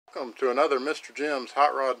Welcome to another Mr. Jim's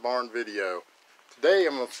Hot Rod Barn video. Today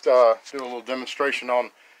I'm going to do a little demonstration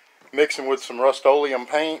on mixing with some Oleum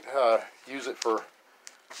paint. Use it for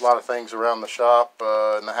a lot of things around the shop,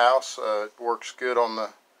 in the house. It works good on the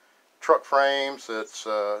truck frames. It's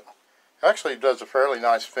actually does a fairly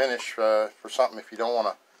nice finish for something if you don't want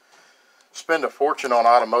to spend a fortune on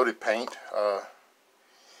automotive paint.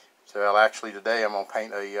 So actually today I'm going to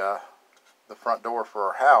paint the front door for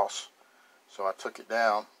our house. So I took it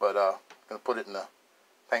down, but I'm going to put it in the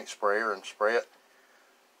paint sprayer and spray it.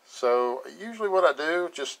 So usually what I do,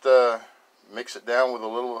 just mix it down with a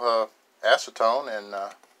little acetone and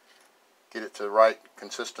get it to the right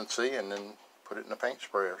consistency, and then put it in the paint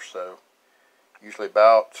sprayer. So usually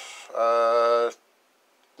about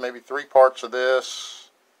maybe 3 parts of this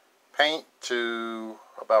paint to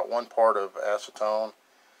about 1 part of acetone,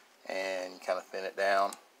 and you kind of thin it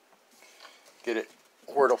down. Get it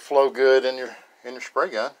where it'll flow good in your spray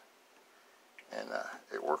gun, and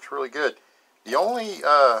it works really good. The only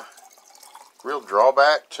real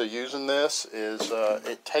drawback to using this is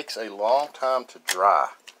it takes a long time to dry.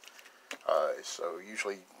 So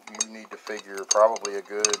usually you need to figure probably a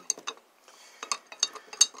good,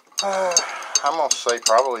 I'm going to say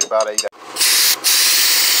probably about 8 hours.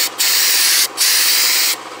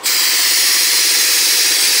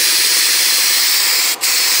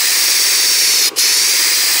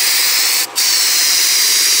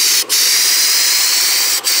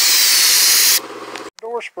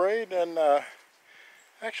 Door sprayed, and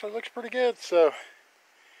actually looks pretty good. So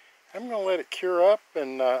I'm going to let it cure up,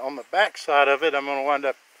 and on the back side of it I'm going to wind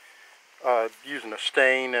up using a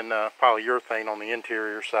stain and polyurethane on the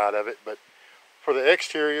interior side of it. But for the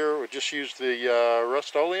exterior, we just use the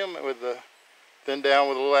Rust-Oleum with the thin down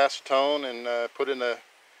with a little acetone, and put in a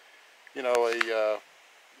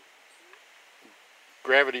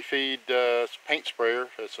gravity feed paint sprayer.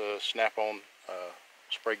 It's a snap-on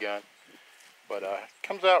spray gun. But it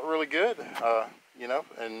comes out really good,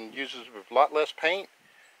 and uses a lot less paint.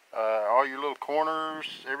 All your little corners,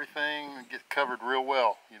 everything gets covered real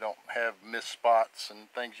well. You don't have missed spots and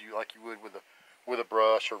things like you would with a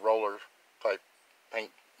brush or roller type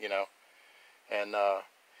paint, And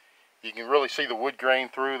you can really see the wood grain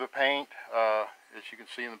through the paint, as you can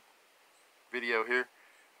see in the video here.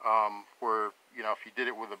 Where if you did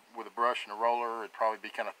it with a brush and a roller, it'd probably be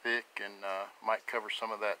kind of thick and might cover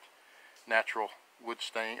some of that natural wood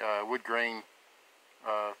grain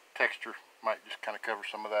texture. Might just kind of cover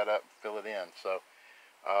some of that up, fill it in. So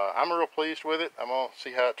I'm real pleased with it. I'm gonna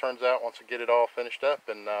see how it turns out once we get it all finished up,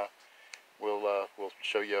 and we'll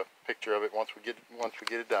show you a picture of it once we get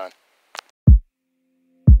it done.